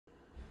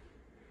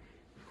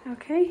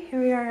Okay,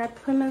 here we are at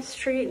Plymouth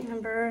Street,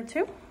 number 2.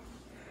 When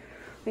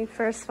we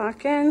first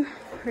walk in,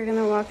 we're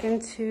gonna walk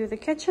into the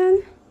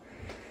kitchen.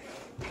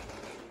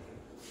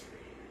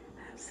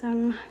 Have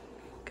some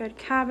good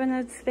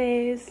cabinet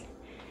space,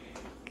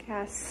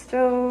 gas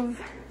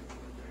stove.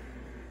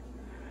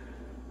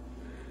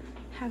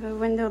 Have a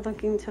window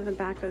looking to the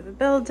back of the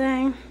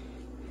building.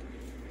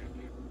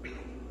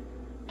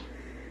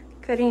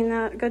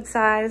 Good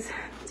size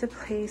to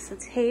place a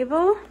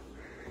table.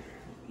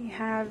 You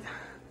have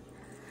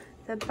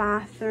the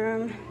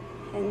bathroom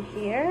in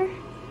here.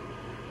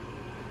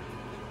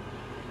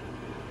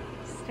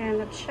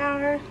 Stand-up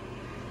shower.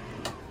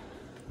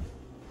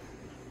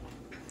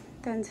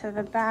 Then to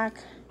the back,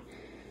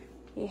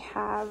 we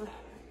have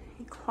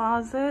a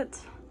closet.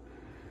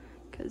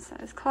 Good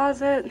size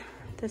closet.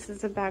 This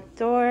is the back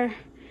door.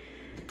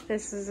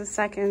 This is the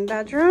second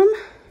bedroom.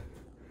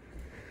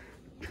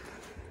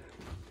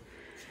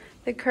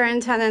 The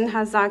current tenant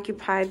has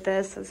occupied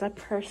this as a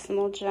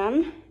personal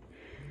gym,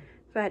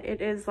 but it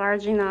is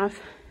large enough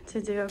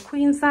to do a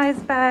queen size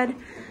bed,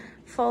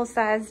 full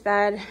size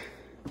bed,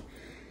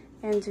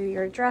 and do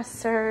your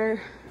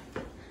dresser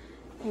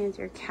and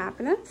your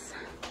cabinets.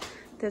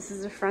 This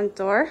is the front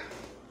door,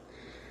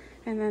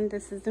 and then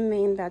this is the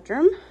main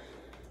bedroom.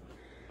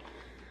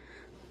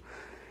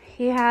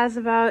 He has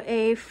about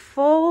a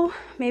full,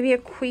 maybe a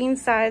queen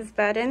size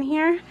bed in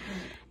here,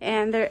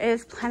 and there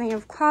is plenty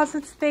of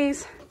closet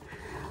space,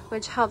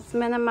 which helps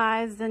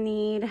minimize the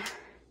need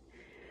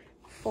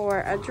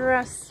for a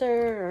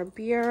dresser or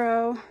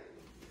bureau.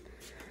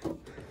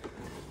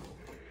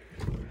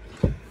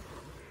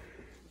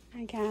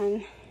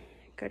 Again,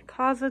 good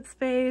closet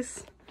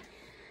space.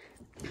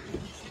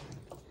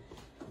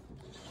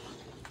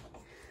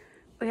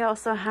 We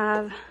also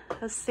have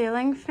a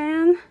ceiling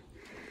fan.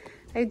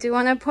 I do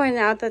want to point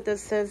out that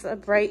this is a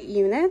bright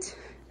unit.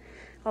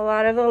 A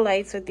lot of the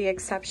lights, with the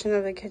exception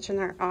of the kitchen,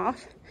 are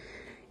off,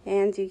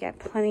 and you get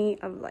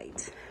plenty of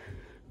light.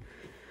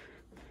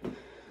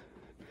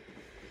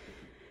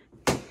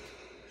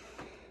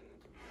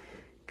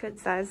 Good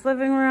sized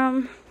living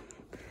room.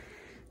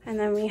 And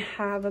then we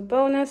have a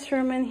bonus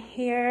room in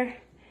here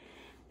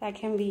that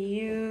can be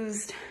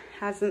used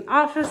as an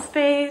office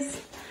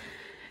space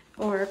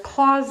or a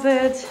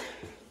closet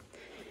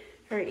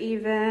or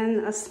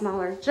even a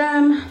smaller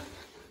gym.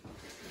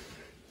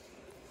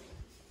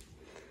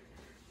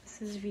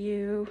 This is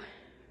view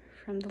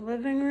from the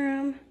living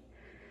room.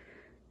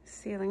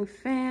 Ceiling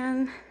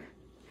fan,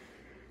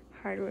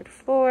 hardwood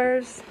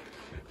floors,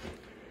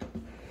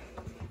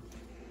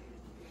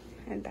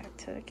 and back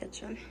to the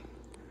kitchen.